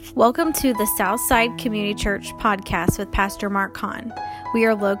Welcome to the Southside Community Church podcast with Pastor Mark Hahn. We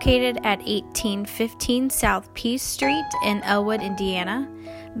are located at 1815 South Peace Street in Elwood, Indiana.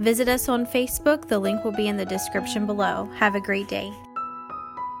 Visit us on Facebook. The link will be in the description below. Have a great day.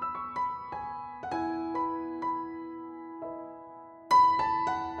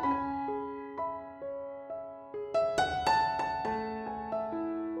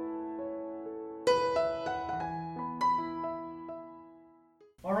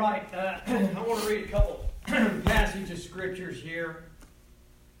 All right, I want to read a couple passages of scriptures here,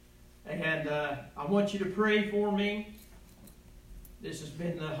 and I want you to pray for me. This has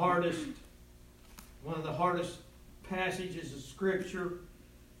been one of the hardest passages of scripture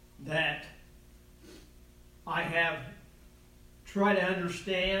that I have tried to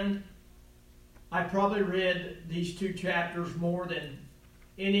understand. I probably read these two chapters more than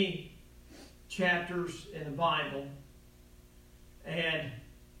any chapters in the Bible, and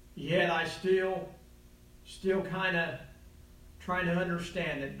yet I still kind of trying to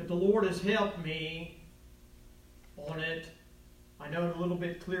understand it. But the Lord has helped me on it. I know it a little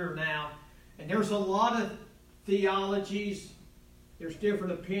bit clearer now. And there's a lot of theologies. There's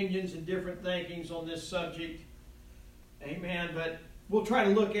different opinions and different thinkings on this subject. Amen. But we'll try to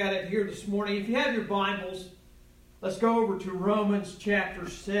look at it here this morning. If you have your Bibles, let's go over to Romans chapter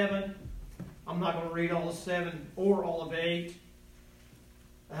 7. I'm not going to read all of 7 or all of 8.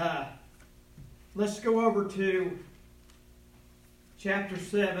 Let's go over to chapter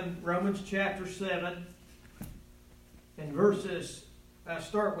 7, Romans chapter 7, and verses,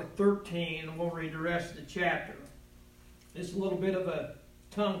 start with 13, and we'll read the rest of the chapter. It's a little bit of a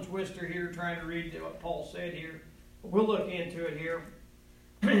tongue twister here, trying to read what Paul said here. But we'll look into it here.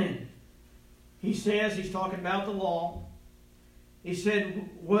 He says, he's talking about the law. He said,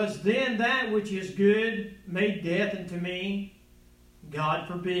 "Was then that which is good made death unto me? God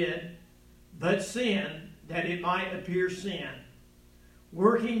forbid, but sin, that it might appear sin,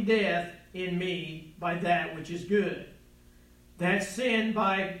 working death in me by that which is good, that sin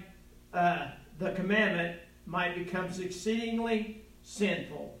by the commandment might become exceedingly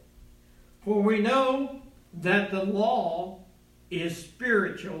sinful. For we know that the law is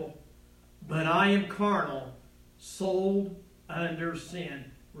spiritual, but I am carnal, sold under sin."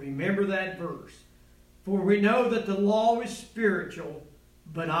 Remember that verse. For we know that the law is spiritual,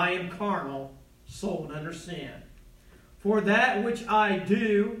 but I am carnal, sold under sin. For that which I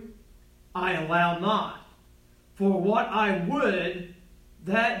do, I allow not. For what I would,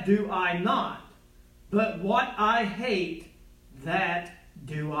 that do I not. But what I hate, that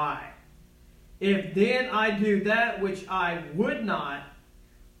do I. If then I do that which I would not,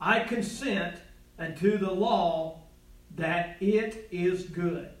 I consent unto the law that it is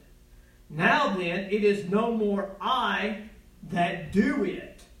good. Now then, it is no more I that do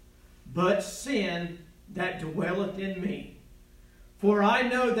it, but sin that dwelleth in me. For I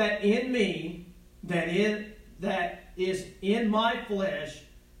know that in me, that is in my flesh,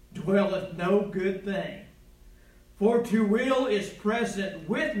 dwelleth no good thing. For to will is present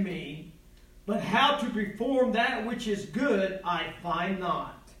with me, but how to perform that which is good I find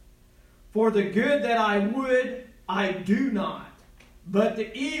not. For the good that I would, I do not. But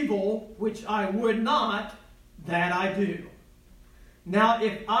the evil which I would not, that I do. Now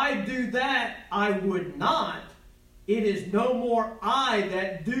if I do that I would not, it is no more I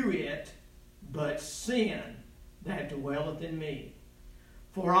that do it, but sin that dwelleth in me.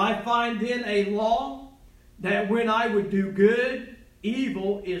 For I find then a law, that when I would do good,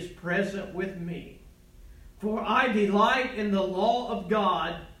 evil is present with me. For I delight in the law of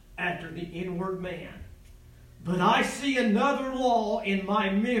God after the inward man. But I see another law in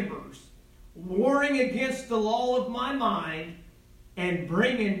my members, warring against the law of my mind, and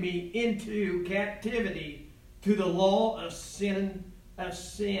bringing me into captivity to the law of sin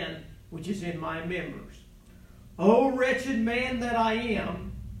which is in my members. O wretched man that I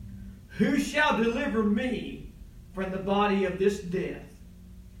am, who shall deliver me from the body of this death?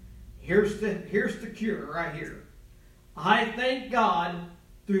 Here's the cure right here. I thank God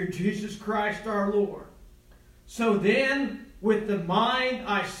through Jesus Christ our Lord. So then, with the mind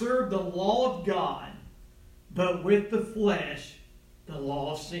I serve the law of God, but with the flesh, the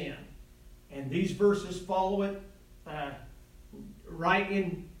law of sin. And these verses follow it right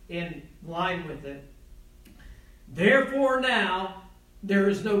in line with it. Therefore now, there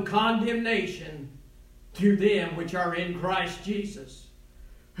is no condemnation to them which are in Christ Jesus,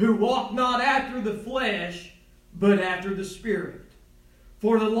 who walk not after the flesh, but after the Spirit.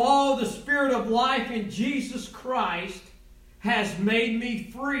 For the law of the Spirit of life in Jesus Christ has made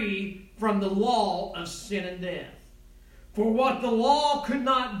me free from the law of sin and death. For what the law could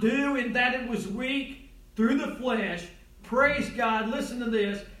not do in that it was weak through the flesh, praise God, listen to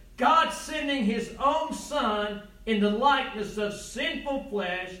this, God sending His own Son in the likeness of sinful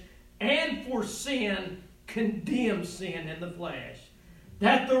flesh, and for sin, condemned sin in the flesh,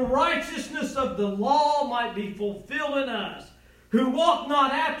 that the righteousness of the law might be fulfilled in us, who walk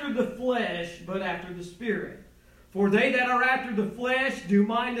not after the flesh, but after the Spirit. For they that are after the flesh do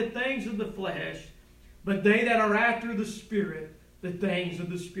mind the things of the flesh, but they that are after the Spirit, the things of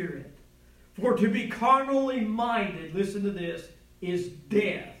the Spirit. For to be carnally minded, listen to this, is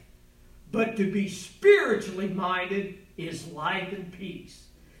death. But to be spiritually minded is life and peace.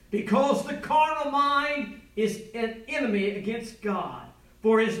 Because the carnal mind is an enemy against God.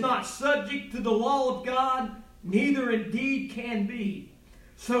 For it is not subject to the law of God, neither indeed can be.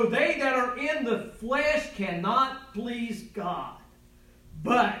 So they that are in the flesh cannot please God.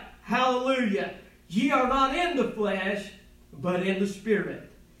 But, hallelujah, ye are not in the flesh, but in the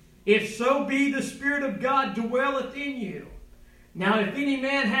Spirit. If so be the Spirit of God dwelleth in you. Now if any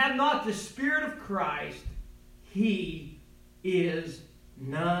man have not the Spirit of Christ, he is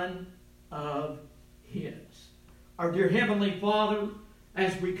none of His. Our dear Heavenly Father,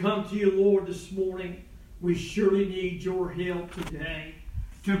 as we come to you, Lord, this morning, we surely need your help today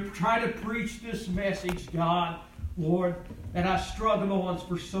to try to preach this message, God, Lord, that I struggled on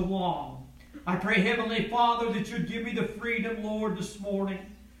for so long. I pray, Heavenly Father, that you'd give me the freedom, Lord, this morning.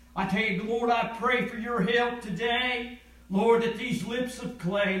 I tell you, Lord, I pray for your help today. Lord, that these lips of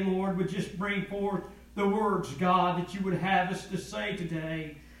clay, Lord, would just bring forth the words, God, that you would have us to say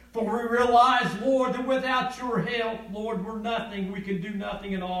today. For we realize, Lord, that without your help, Lord, we're nothing. We can do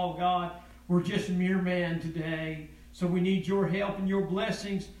nothing at all, God. We're just mere men today. So we need your help and your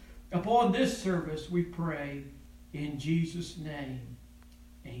blessings upon this service, we pray. In Jesus' name,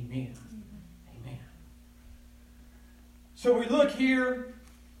 amen. Amen. So we look here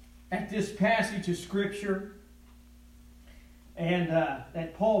at this passage of Scripture and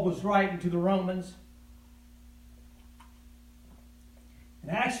that Paul was writing to the Romans.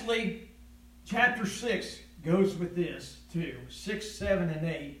 And actually, chapter 6 goes with this too. 6, 7, and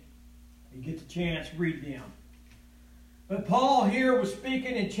 8. You get the chance, read them. But Paul here was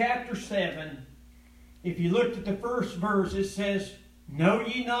speaking in chapter 7. If you looked at the first verse, it says, Know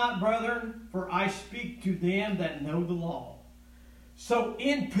ye not, brethren, for I speak to them that know the law. So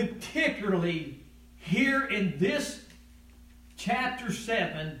in particularly, here in this chapter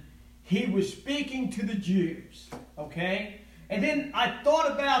 7, he was speaking to the Jews. Okay? And then I thought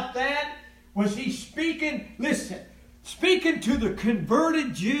about that. Was he speaking, listen, speaking to the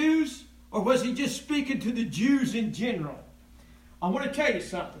converted Jews, or was he just speaking to the Jews in general? I want to tell you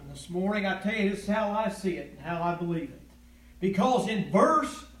something this morning. I tell you, this is how I see it and how I believe it. Because in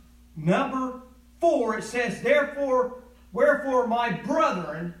verse number 4, it says, Wherefore, my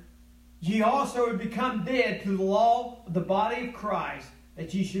brethren, ye also have become dead to the law of the body of Christ,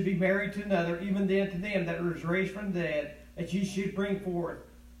 that ye should be married to another, even then to them that was raised from the dead, that ye should bring forth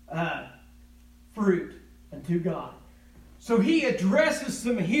fruit unto God. So he addresses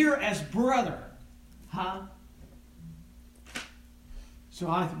them here as brethren. Huh? So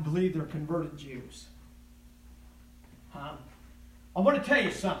I believe they're converted Jews. Huh? I want to tell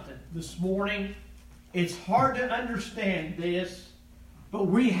you something this morning. It's hard to understand this, but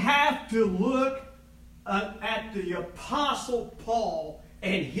we have to look at the Apostle Paul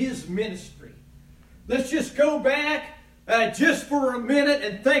and his ministry. Let's just go back just for a minute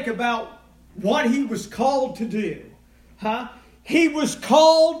and think about what he was called to do. Huh? He was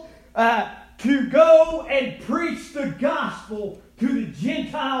called to go and preach the gospel to the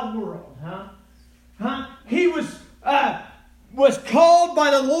Gentile world. He was called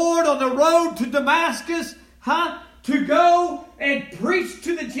by the Lord on the road to Damascus to go and preach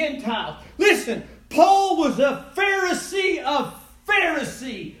to the Gentiles. Listen, Paul was a Pharisee of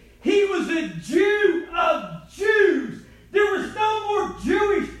Pharisees. He was a Jew of Jews. There was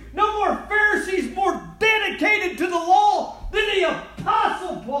no more Pharisees more dedicated to the law than the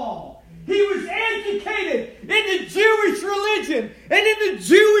Apostle Paul. He was educated in the Jewish religion and in the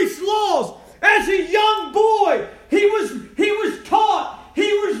Jewish laws. As a young boy, he was taught,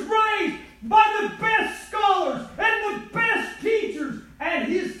 he was raised by the best scholars and the best teachers at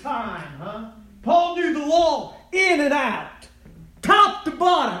his time. Paul knew the law in and out, top to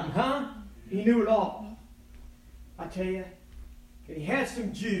bottom. He knew it all. I tell you, he had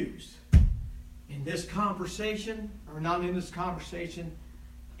some Jews in this conversation, or not in this conversation,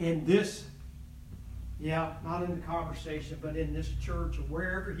 in this, not in the conversation, but in this church or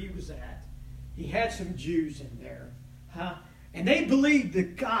wherever he was at. He had some Jews in there. And they believed the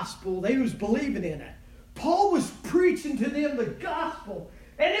gospel. They was believing in it. Paul was preaching to them the gospel.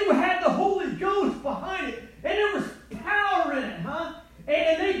 And it had the Holy Ghost behind it. And there was power in it, huh?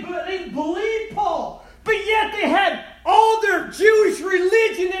 And they believed Paul. But yet they had all their Jewish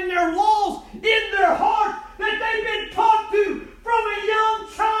religion and their laws in their hearts that they've been taught to from a young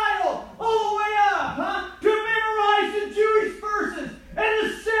child all the way up, huh? To memorize the Jewish verses and the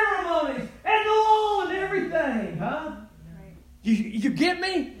ceremonies and the law and everything, huh? Right. You get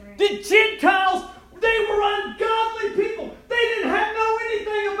me? Right. The Gentiles, they were ungodly people. They didn't know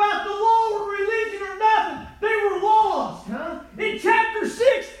anything about the law or religion or nothing. They were lost, huh? In chapter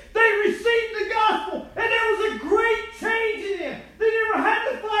 6, they received the gospel, and there was a great change in them. They never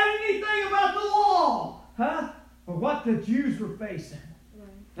had to fight anything about the law, huh? Or what the Jews were facing. Right.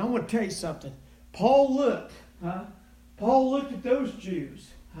 And I want to tell you something. Paul looked at those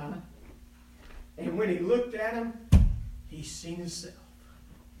Jews, huh? And when he looked at them, he seen himself.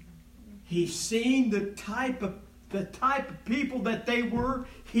 He seen the type of people that they were.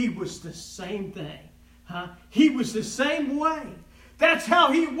 He was the same thing, huh? He was the same way. That's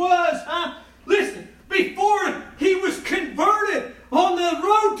how he was, huh? Listen, before he was converted on the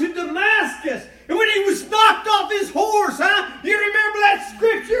road to Damascus, and when he was knocked off his horse, huh? You remember that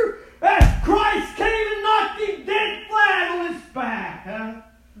scripture? As Christ came and knocked him dead flat on his back, huh?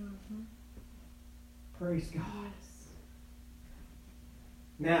 Mm-hmm. Praise God. Yes.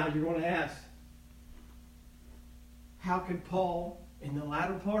 Now you're going to ask, how could Paul, in the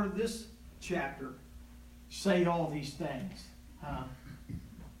latter part of this chapter, say all these things?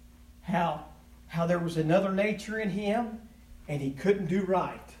 How there was another nature in him, and he couldn't do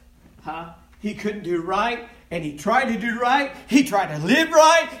right. He couldn't do right, and he tried to do right. He tried to live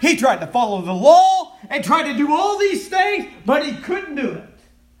right. He tried to follow the law, and tried to do all these things, but he couldn't do it.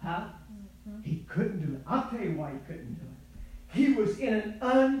 He couldn't do it. I'll tell you why he couldn't do it. He was in an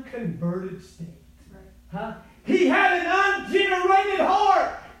unconverted state. He had an ungenerated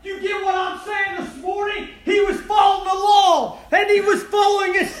heart. You get what I'm saying this morning? He was following the law, and he was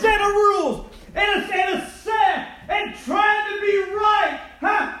following a set of rules, and trying to be right,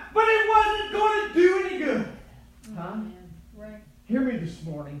 but it wasn't going to do any good. Right. Hear me this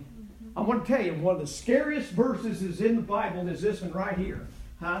morning. Mm-hmm. I want to tell you, one of the scariest verses is in the Bible is this one right here.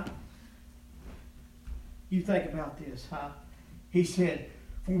 You think about this, He said,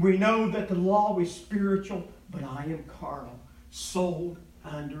 "For we know that the law is spiritual, but I am carnal, sold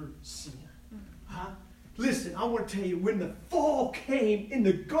under sin." Listen, I want to tell you, when the fall came in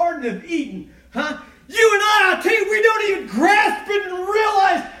the Garden of Eden, you and I tell you, we don't even grasp it and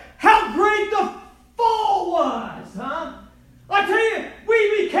realize how great the fall was, I tell you,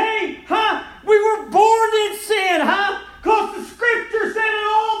 we were born in sin, because the Scripture said that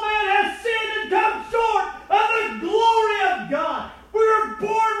all men have sinned and come short of the glory of God. We were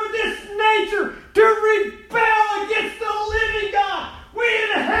born with this nature to rebel against the living God. We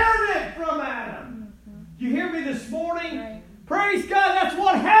inherited from Adam. You hear me this morning? Right. Praise God, that's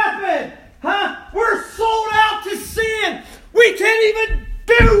what happened. We're sold out to sin. We can't even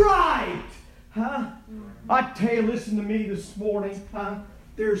do right. I tell you, listen to me this morning.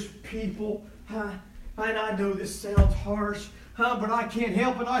 There's people, and I know this sounds harsh, but I can't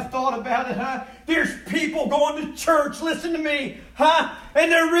help it. I thought about it. There's people going to church, listen to me,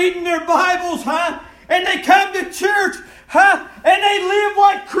 and they're reading their Bibles, and they come to church, and they live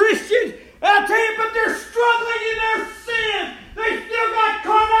like Christians. I'll tell you, but they're struggling in their sin. They still got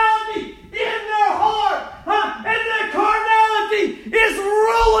carnality in their heart, and their carnality is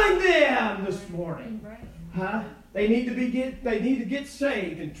ruling them this morning. They need to get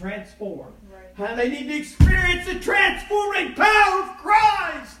saved and transformed. They need to experience the transforming power of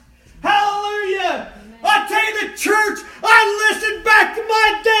Christ. Hallelujah! Amen. I tell you, the church, I listened back to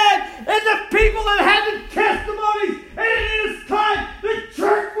my dad and the people that had the testimonies, and in his time, the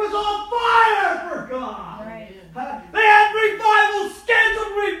church was on fire for God. Right. They had revivals,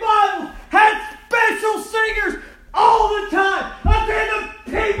 scheduled revivals, had special singers all the time. I tell you,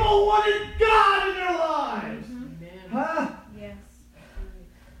 the people wanted God in their lives. Mm-hmm. Yes.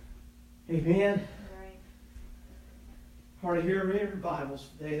 Amen. Right. Hardly hear any revivals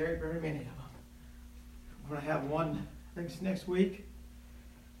today. There ain't very many of them. We're going to have one, I think it's next week.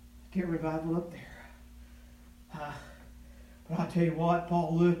 Get revival up there. But I'll tell you what,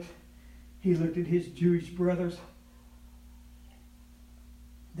 Paul looked at his Jewish brothers.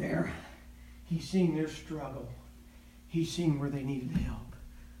 There, he seen their struggle. He seen where they needed help.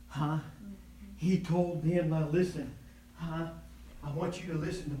 Mm-hmm. He told them, now listen, I want you to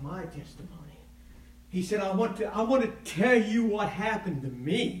listen to my testimony. He said, I want to tell you what happened to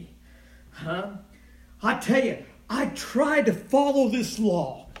me. I tell you, I tried to follow this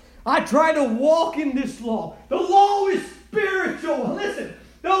law. I try to walk in this law. The law is spiritual. Listen,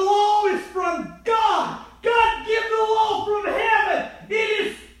 the law is from God. God gave the law from heaven. It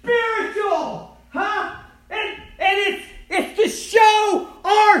is spiritual. Huh? And it's to show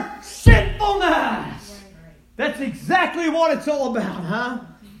our sinfulness. That's exactly what it's all about, huh?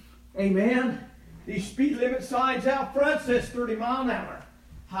 Amen. These speed limit signs out front says 30 mile an hour.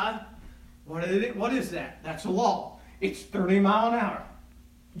 Huh? What is that? That's a law. It's 30 mile an hour.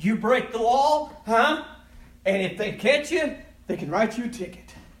 You break the law, huh? And if they catch you, they can write you a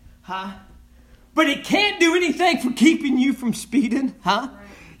ticket. Huh? But it can't do anything for keeping you from speeding, huh? Right.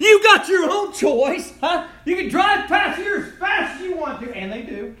 You got your own choice, huh? You can drive past here as fast as you want to, and they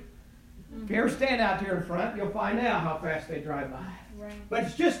do. Mm-hmm. If you ever stand out there in front, you'll find out how fast they drive by. Right. But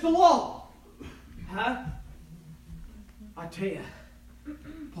it's just the law, huh? I tell you,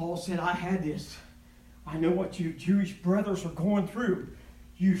 Paul said, I had this. I know what you Jewish brothers are going through.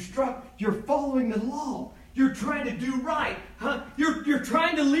 You're following the law. You're trying to do right, huh? You're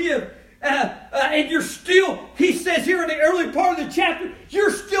trying to live. And you're still, he says here in the early part of the chapter,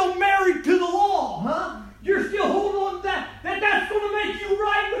 you're still married to the law, huh? You're still holding on to that. That's going to make you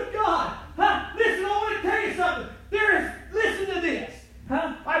right with God. Huh? Listen, I want to tell you something. Listen to this.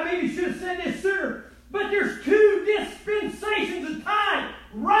 Huh? I maybe should have said this sooner. But there's two dispensations of time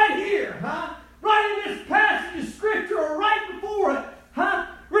right here, huh? Right in this passage of Scripture or right before it, huh?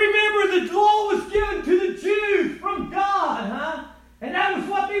 Remember, the law was given to the Jews from God, huh? And that was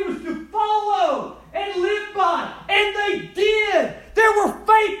what they was to follow and live by. And they did. There were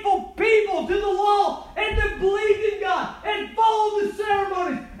faithful people to the law and that believed in God and followed the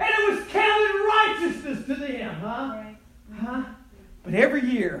ceremonies. And it was counted righteousness to them, huh? Right. Huh? But every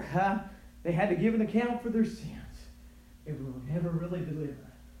year, huh, they had to give an account for their sins. They were never really delivered.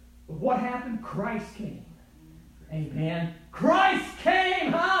 But what happened? Christ came. Amen. Christ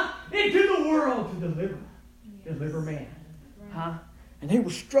came, huh, into the world to deliver man. Huh? And they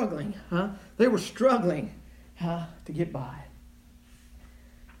were struggling, huh? They were struggling, huh, to get by.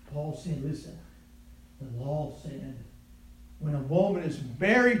 Paul said, listen, the law said, when a woman is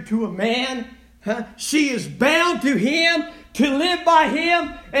married to a man, huh, she is bound to him, to live by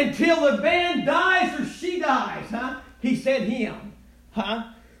him, until the man dies or she dies, huh? He said him,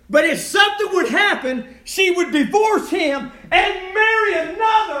 huh? But if something would happen, she would divorce him and marry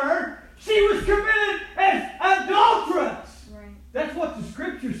another. She was committed as adulteress. That's what the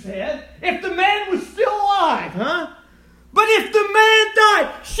Scripture said. If the man was still alive, huh? But if the man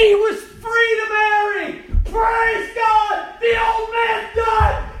died, she was free to marry. Praise God! The old man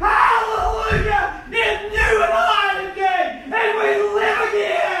died. Hallelujah! In new and alive again, and we live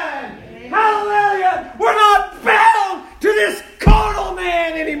again. Hallelujah! We're not bound to this carnal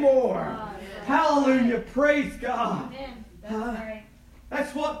man anymore. Hallelujah! Praise God. That's right.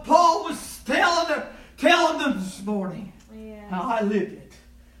 That's what Paul was telling them this morning. Yes. How I lived it.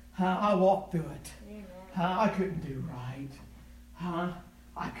 How I walked through it. Amen. How I couldn't do right. Huh?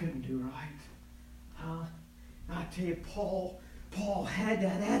 I couldn't do right. Huh? I tell you, Paul had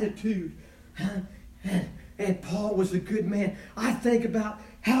that attitude. Huh? And Paul was a good man. I think about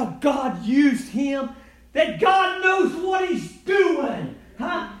how God used him. That God knows what he's doing.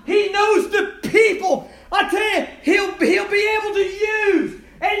 Huh? He knows the people. I tell you, he'll be able to use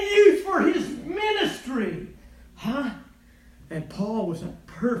for his ministry. Huh? And Paul was a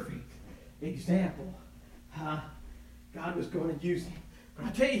perfect example. Huh? God was going to use him. But I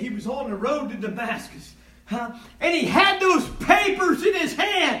tell you, he was on the road to Damascus. Huh? And he had those papers in his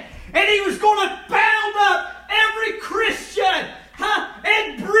hand. And he was going to bound up every Christian. Huh?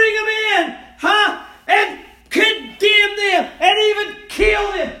 And bring them in. Huh? And condemn them. And even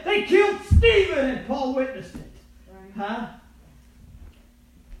kill them. They killed Stephen. And Paul witnessed it. Huh?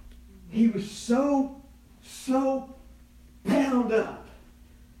 He was so bound up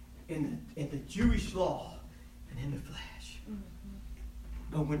in the Jewish law and in the flesh. Mm-hmm.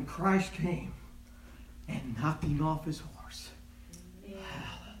 But when Christ came and knocked him off his horse, yeah.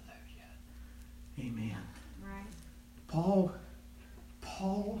 Hallelujah. Amen. Right.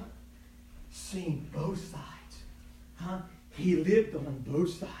 Paul seen both sides. Huh? He lived on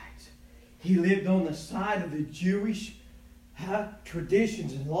both sides. He lived on the side of the Jewish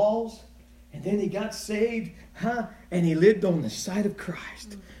traditions and laws. And then he got saved, huh? And he lived on the side of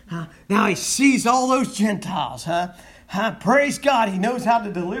Christ. Huh? Now he sees all those Gentiles, huh? Praise God, he knows how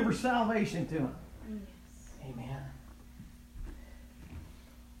to deliver salvation to them. Yes. Amen.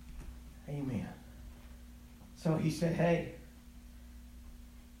 Amen. So he said, hey,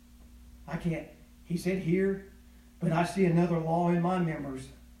 I can't. He said, here, but I see another law in my members,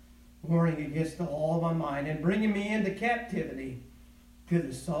 warring against the law of my mind and bringing me into captivity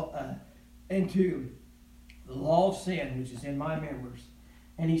into the law of sin which is in my members.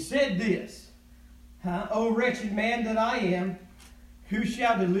 And he said this, O wretched man that I am, who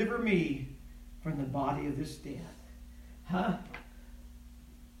shall deliver me from the body of this death?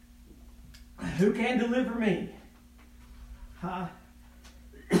 Who can deliver me?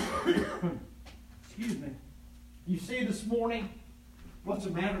 Excuse me. You see this morning what's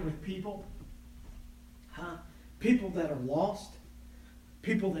the matter with people? People that are lost,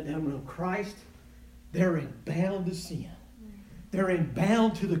 people that don't know Christ, they're bound to sin. They're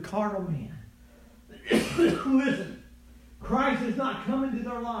bound to the carnal man. Listen, Christ is not coming to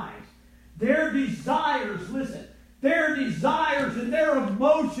their lives. Their desires, listen, their desires and their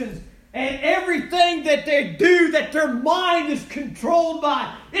emotions and everything that they do that their mind is controlled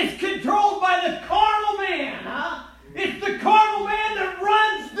by, it's controlled by the carnal man. It's the carnal man that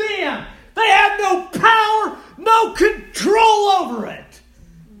runs them. They have no power, no control over it.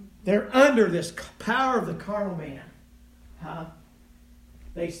 They're under this power of the carnal man.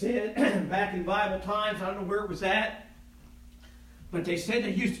 They said, back in Bible times, I don't know where it was at, but they said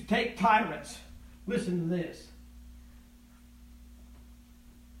they used to take tyrants. Listen to this.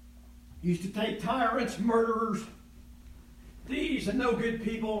 Used to take tyrants, murderers, thieves, and no good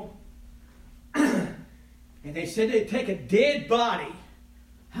people. And they said they'd take a dead body.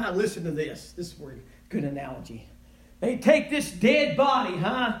 Listen to this. This is a good analogy. They'd take this dead body,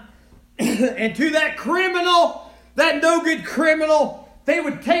 and to that criminal, that no good criminal, they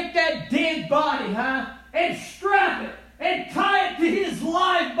would take that dead body, and strap it and tie it to his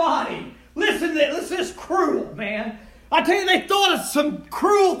live body. Listen to this. This is cruel, man. I tell you, they thought of some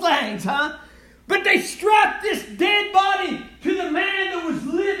cruel things, But they strapped this dead body to the man that was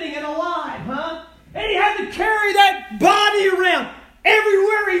living and alive, And he had to carry that body around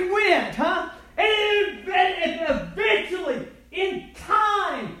everywhere he went, And eventually, in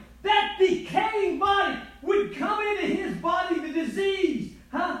time, that decaying body would come into his body, the disease,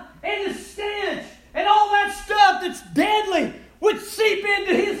 and the stench, and all that stuff that's deadly would seep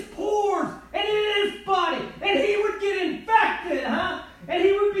into his pores and in his body, and he would get infected, and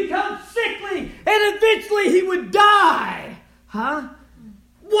he would become sickly, and eventually he would die,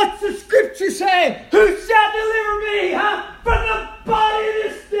 What's the scripture say? Who shall deliver me, from the body of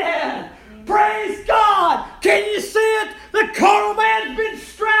this death? Praise God! Can you see it? The carnal man's been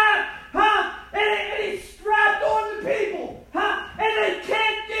strapped, and he's strapped on the people, and they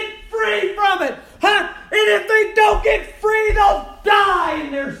can't get free from it, And if they don't get free, they'll die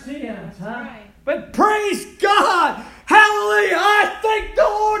in their sins, Right. But praise God! Hallelujah! I thank the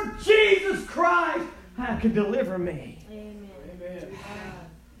Lord Jesus Christ can deliver me. Amen. Amen.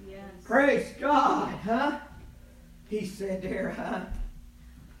 Yes. Praise God, He said there,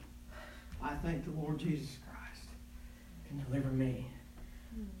 I thank the Lord Jesus Christ can deliver me.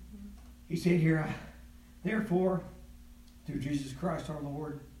 Mm-hmm. He said here, therefore, through Jesus Christ our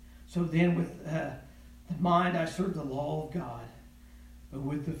Lord, so then with the mind I serve the law of God, but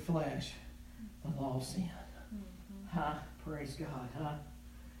with the flesh, the law of sin. Mm-hmm. Praise God,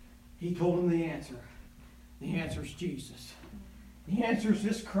 He told him the answer. The answer is Jesus. The answer is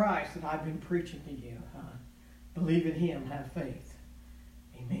this Christ that I've been preaching to you. Believe in Him, have faith.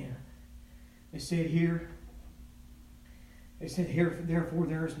 Amen. They said here, therefore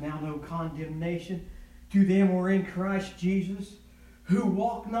there is now no condemnation to them who are in Christ Jesus, who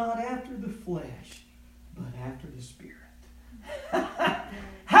walk not after the flesh, but after the Spirit.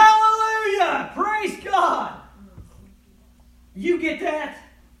 Hallelujah! Praise God! You get that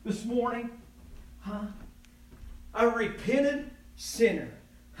this morning? A repentant sinner.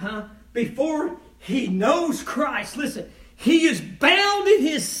 Before he knows Christ, listen, he is bound in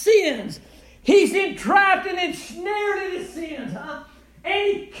his sins. He's entrapped and ensnared in his sins, and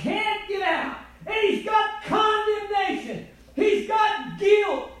he can't get out. And he's got condemnation. He's got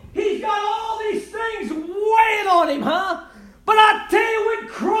guilt. He's got all these things weighing on him, But I tell you, when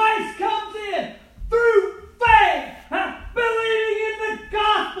Christ comes in, through faith, believing in the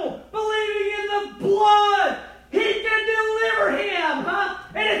gospel, believing in the blood, He can deliver him,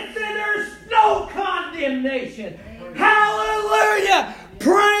 And it said there's no condemnation. Hallelujah!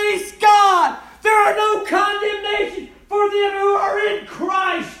 Praise God! There are no condemnation for them who are in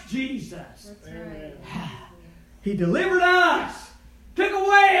Christ Jesus. That's right. He delivered us. Took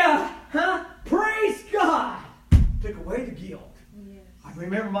away, praise God. Took away the guilt. Yes. I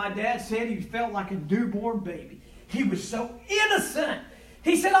remember my dad said he felt like a newborn baby. He was so innocent.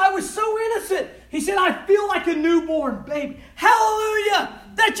 He said, I was so innocent. He said, I feel like a newborn baby. Hallelujah!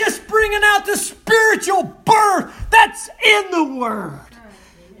 That's just bringing out the spiritual birth that's in the Word.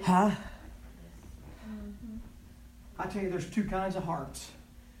 I tell you, there's two kinds of hearts,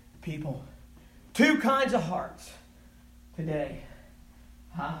 people. Two kinds of hearts today.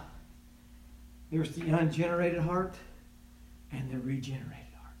 Huh? There's the ungenerated heart and the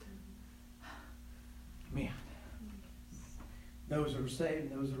regenerated heart. Man. Those that are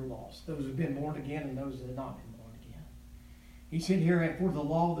saved and those that are lost. Those who have been born again and those that have not been born again. He said here, for the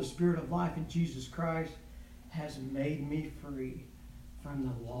law of the Spirit of life in Jesus Christ has made me free from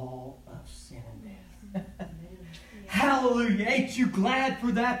the law of sin and death. Hallelujah. Ain't you glad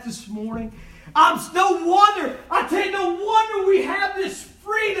for that this morning? No wonder. I tell you, no wonder we have this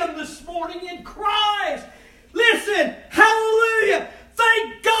freedom this morning in Christ. Listen. Hallelujah.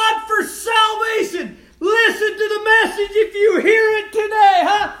 Thank God for salvation. Listen to the message if you hear it today.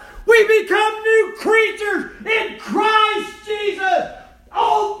 Huh? We become new creatures in Christ Jesus.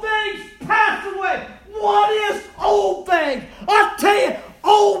 Old things pass away. What is old things? I'll tell you,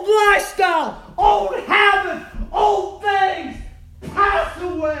 old lifestyle, old habits, old things pass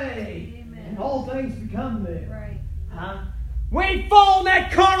away. Amen. And all things become new. Right. Huh? We ain't following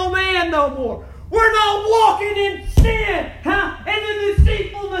that carnal man no more. We're not walking in sin, huh? And the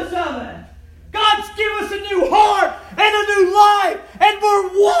deceitfulness of it. God's given us a new heart and a new life. And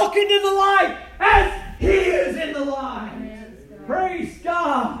we're walking in the light as He is in the light. Praise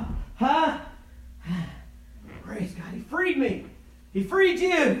God. Huh? Praise God. He freed me. He freed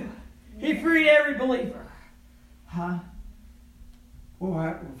you. He freed every believer. Huh?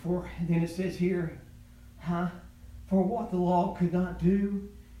 And then it says here, huh? For what the law could not do,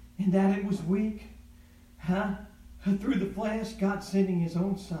 in that it was weak, huh? Through the flesh, God sending His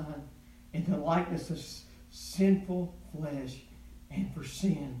own Son in the likeness of sinful flesh, and for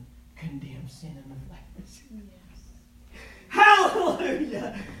sin, condemned sin in the flesh. Yes.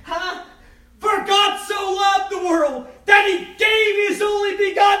 Hallelujah! Huh? For God so loved the world that He gave His only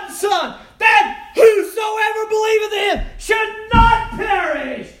begotten Son, that whosoever believeth in Him should not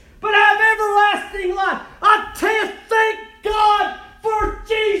perish, but have everlasting life. I tell you, thank God for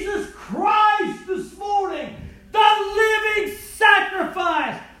Jesus Christ this morning, the living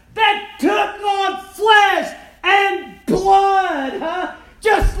sacrifice that took on flesh and blood, huh?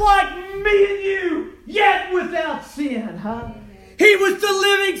 Just like me and you, yet without sin, huh? He was the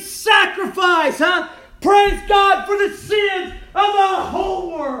living sacrifice, huh? Praise God for the sins of the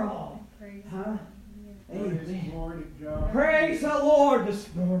whole world. Huh? Amen. Praise the Lord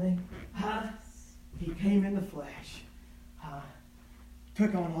this morning. Huh? He came in the flesh. Huh?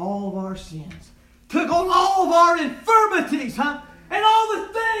 Took on all of our sins. Took on all of our infirmities, huh? And all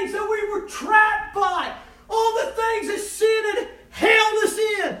the things that we were trapped by. All the things that sin had held us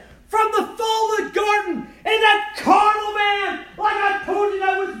in. From the fall of the garden. And that carnal man, like I told you,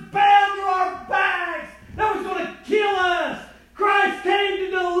 that was bound to our backs. That was going to kill us. Christ came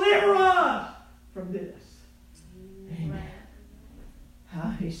to deliver us from this. Amen.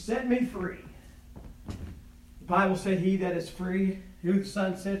 He set me free. The Bible said, he that is free, who the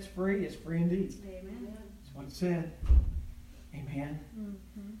Son sets free, is free indeed. Amen. That's what it said. Amen.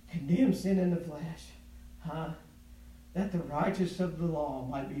 Mm-hmm. Condemn sin in the flesh. That the righteousness of the law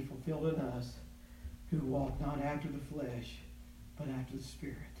might be fulfilled in us, who walk not after the flesh, but after the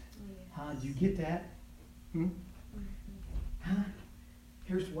Spirit. Yes. Did you get that? Mm-hmm.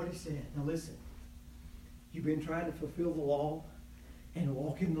 Here's what he said. Now listen. You've been trying to fulfill the law and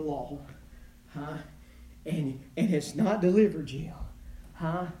walk in the law. And it's not delivered you.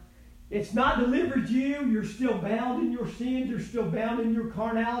 It's not delivered you. You're still bound in your sins. You're still bound in your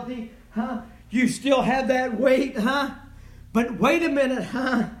carnality. You still have that weight. But wait a minute.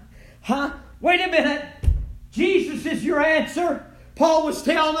 Wait a minute. Jesus is your answer. Paul was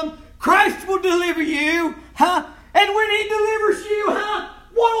telling them, Christ will deliver you. And when He delivers you,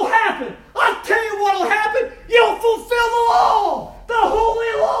 what will happen? I'll tell you what will happen. You'll fulfill the law. The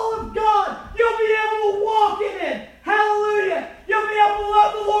holy law of God. You'll be able to walk in it. Hallelujah. You'll be able to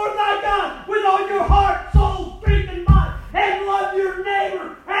love the Lord thy God with all your heart, soul, strength, and mind. And love your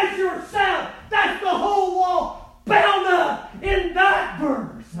neighbor as yourself. That's the whole law bound up in that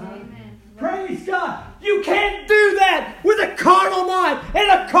verse. Amen. Praise God. You can't do that with a carnal mind and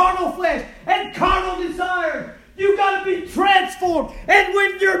a carnal flesh and carnal desires. You've got to be transformed. And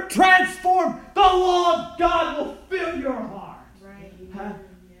when you're transformed, the law of God will fill your heart. Right.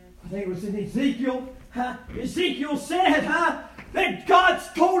 I think it was in Ezekiel. Ezekiel said that God's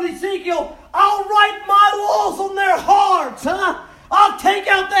told Ezekiel, I'll write my laws on their hearts. I'll take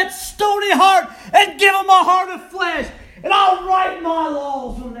out that stony heart and give them a heart of flesh. And I'll write my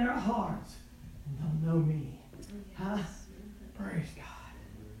laws on their hearts. And they'll know me. Praise God.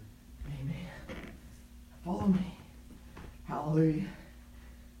 Amen. Follow me. Hallelujah.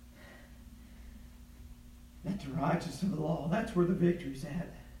 That the righteousness of the law. That's where the victory's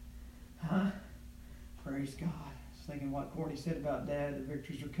at. Huh? Praise God. I was thinking what Courtney said about Dad, the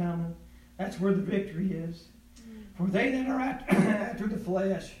victories are coming. That's where the victory is. For they that are after the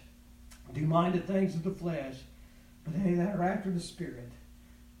flesh do mind the things of the flesh, but they that are after the Spirit,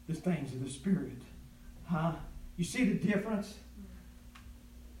 the things of the Spirit. Huh? You see the difference?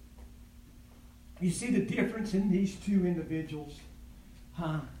 You see the difference in these two individuals?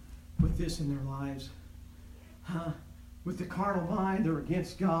 Huh? With this in their lives? Huh? With the carnal mind, they're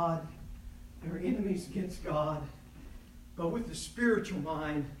against God. They're enemies against God. But with the spiritual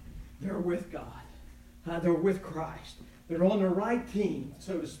mind, they're with God. They're with Christ. They're on the right team,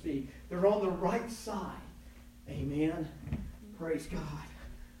 so to speak. They're on the right side. Amen. Praise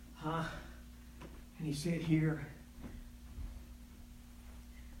God. And he said here,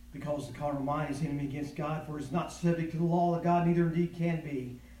 because the carnal mind is enemy against God, for it is not subject to the law of God, neither indeed can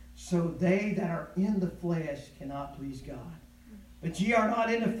be. So they that are in the flesh cannot please God. But ye are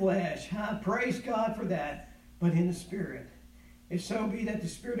not in the flesh. Praise God for that, but in the Spirit. If so be that the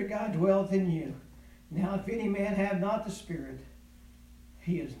Spirit of God dwelleth in you. Now if any man have not the Spirit,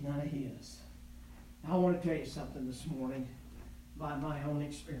 he is none of his. Now I want to tell you something this morning by my own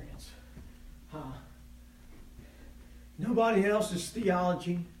experience. Nobody else's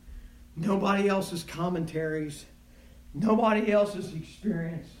theology, nobody else's commentaries, nobody else's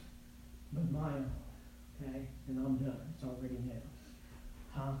experience, but my own. Okay? And I'm done. It's already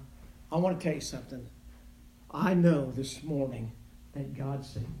now. I want to tell you something. I know this morning that God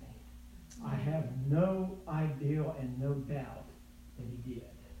saved me. I have no idea and no doubt that He did.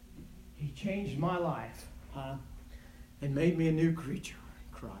 He changed my life and made me a new creature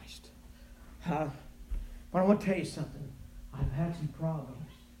in Christ. But I want to tell you something. I've had some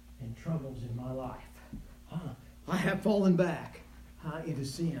problems and troubles in my life. I have fallen back into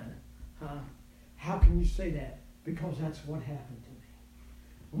sin. How can you say that? Because that's what happened to me.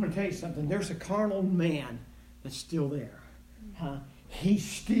 I want to tell you something. There's a carnal man that's still there. He's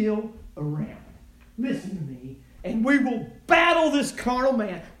still around. Listen to me. And we will battle this carnal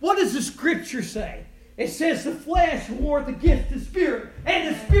man. What does the Scripture say? It says the flesh warreth against the Spirit,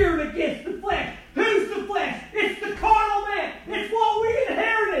 and the Spirit against the flesh. Who's the flesh? It's the carnal man. It's what we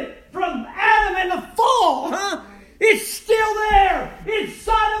inherited from Adam and the fall. It's still there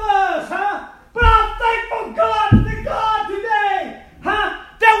inside of us. But I'm thankful to God today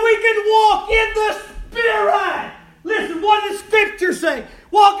that we can walk in the Spirit. Listen, what does Scripture say?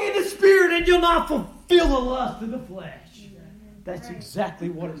 Walk in the Spirit and you'll not fulfill the lust of the flesh. That's exactly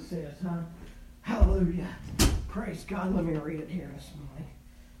what it says. Hallelujah. Praise God. Let me read it here this morning.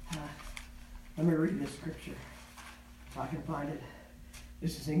 Let me read this Scripture if I can find it.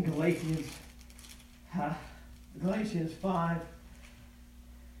 This is in Galatians. Galatians 5.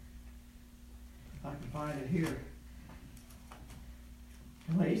 If I can find it here.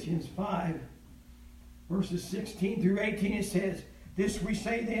 Galatians 5, verses 16 through 18, it says, This we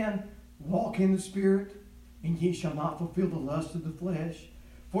say then, walk in the Spirit, and ye shall not fulfill the lust of the flesh.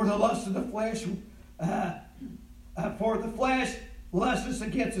 For the lust of the flesh, lusteth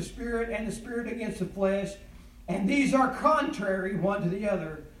against the Spirit, and the Spirit against the flesh. And these are contrary one to the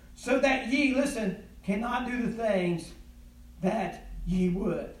other, so that ye, listen, cannot do the things that ye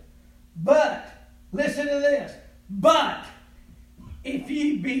would. But, listen to this, but if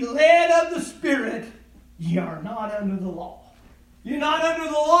ye be led of the Spirit, ye are not under the law. You're not under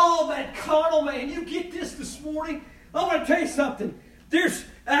the law of that carnal man. You get this morning? I want to tell you something. There's,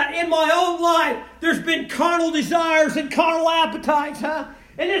 in my own life, there's been carnal desires and carnal appetites, And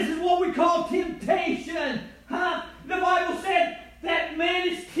this is what we call temptation, The Bible said that man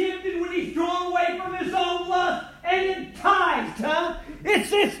is tempted when he's drawn away from his own lust and enticed,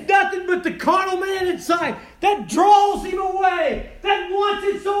 It's nothing but the carnal man inside that draws him away, that wants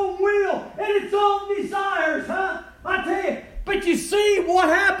its own will and its own desires, I tell you. But you see what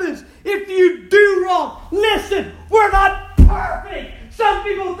happens if you do wrong. Listen, we're not perfect. Some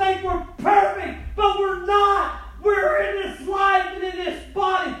people think we're perfect, but we're not. We're in this life and in this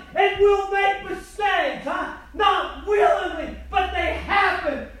body, and we'll make mistakes, Not willingly, but they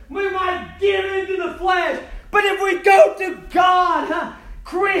happen. We might give into the flesh. But if we go to God,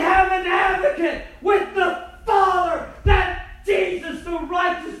 we have an advocate with the Father, that Jesus the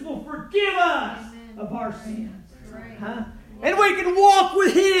righteous will forgive us of our sins. And we can walk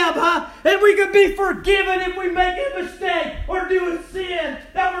with Him, and we can be forgiven if we make a mistake or do a sin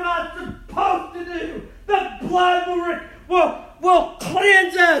that we're not supposed to do. The blood will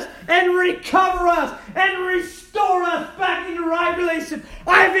cleanse us and recover us and restore us back into right relationship.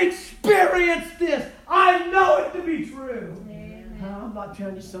 I've experienced this. I know it to be true. I'm not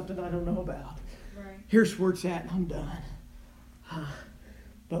telling you something I don't know about. Right. Here's where it's at, and I'm done.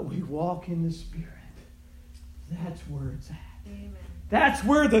 But we walk in the Spirit. That's where it's at. Amen. That's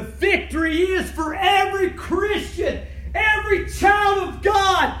where the victory is for every Christian, every child of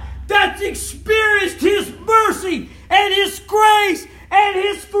God that's experienced His mercy and His grace and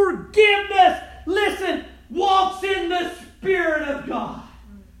His forgiveness. Listen, walks in the Spirit of God.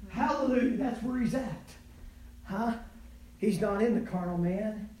 Hallelujah. That's where He's at. He's not in the carnal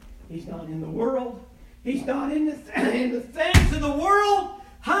man. He's not in the world. He's not in the things of the world.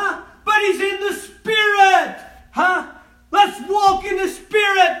 But He's in the Spirit. Let's walk in the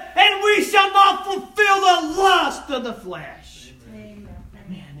Spirit, and we shall not fulfill the lust of the flesh. Amen.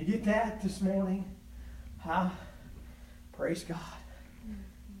 Man, you get that this morning? Praise God.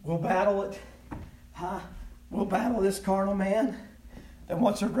 We'll battle it. We'll battle this carnal man that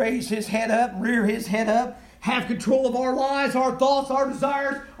wants to raise his head up, rear his head up, have control of our lives, our thoughts, our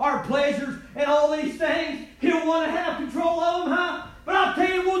desires, our pleasures, and all these things. He'll want to have control of them, But I'll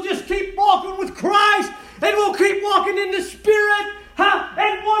tell you, we'll just keep walking with Christ, and we'll keep walking in the Spirit,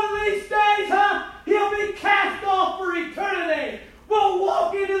 And one of these days, He'll be cast off for eternity. We'll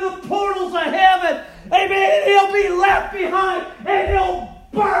walk into the portals of heaven, amen, and He'll be left behind, and He'll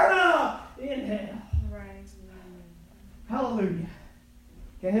burn up in hell. Right. Hallelujah.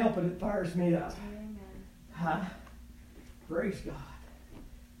 Can't help it, it fires me up. Amen. Praise God.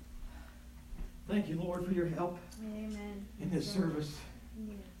 Thank you, Lord, for your help Amen. in this service.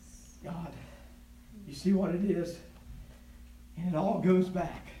 Yes. God, you see what it is? And it all goes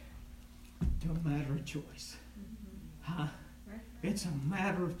back to a matter of choice. It's a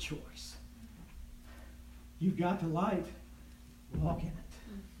matter of choice. You've got the light. Walk in it.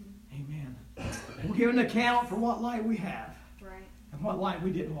 Amen. We'll give an account for what light we have. Right. And what light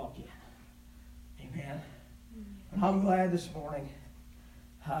we didn't walk in. Amen. And I'm glad this morning,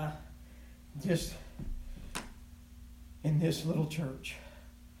 just in this little church,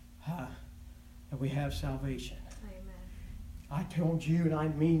 that we have salvation. Amen. I told you, and I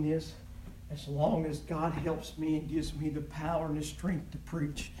mean this, as long as God helps me and gives me the power and the strength to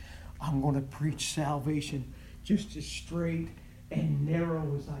preach, I'm going to preach salvation just as straight and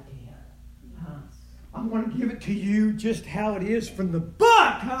narrow as I can. I'm going to give it to you just how it is from the book.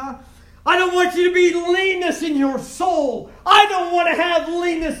 I don't want you to be leanness in your soul. I don't want to have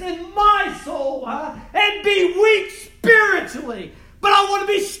leanness in my soul and be weak spiritually. But I want to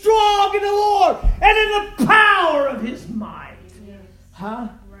be strong in the Lord and in the power of His might. Yes. Right.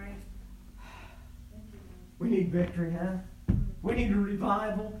 We need victory, We need a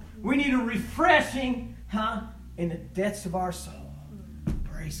revival. We need a refreshing, in the depths of our soul.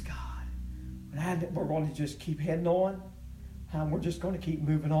 Praise God. But we're going to just keep heading on. We're just going to keep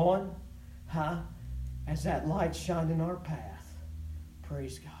moving on. As that light shines in our path.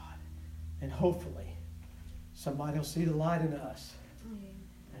 Praise God. And hopefully, somebody will see the light in us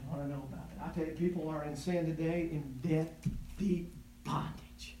and want to know about it. I tell you, people are in sin today in deep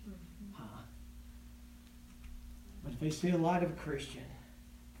bondage. But if they see the light of a Christian,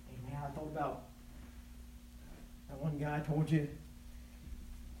 amen. I thought about that one guy I told you.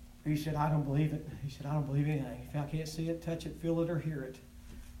 He said, I don't believe it. He said, I don't believe anything. If I can't see it, touch it, feel it, or hear it,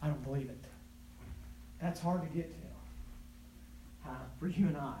 I don't believe it. That's hard to get to for you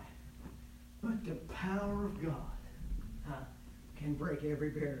and I. But the power of God can break every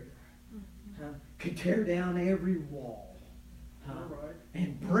barrier. Can tear down every wall.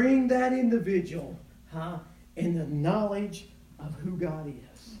 And bring that individual in the knowledge of who God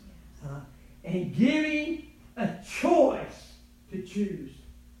is. And give him a choice to choose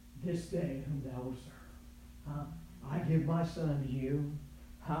this day whom thou wilt serve. I give my son to you.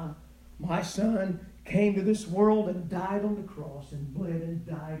 My son came to this world and died on the cross and bled and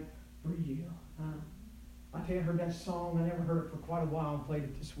died for you. I tell you, I heard that song. I never heard it for quite a while and played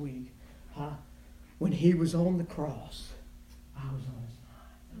it this week. When he was on the cross, I was on his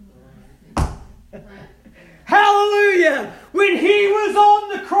mind. Hallelujah! When he was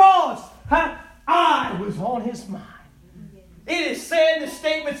on the cross, I was on his mind. It is said, the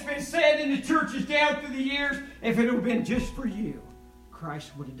statement's been said in the churches down through the years, if it had been just for you,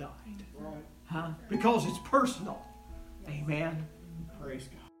 Christ would have died. Because it's personal. Amen. Praise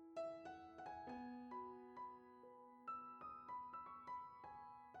God.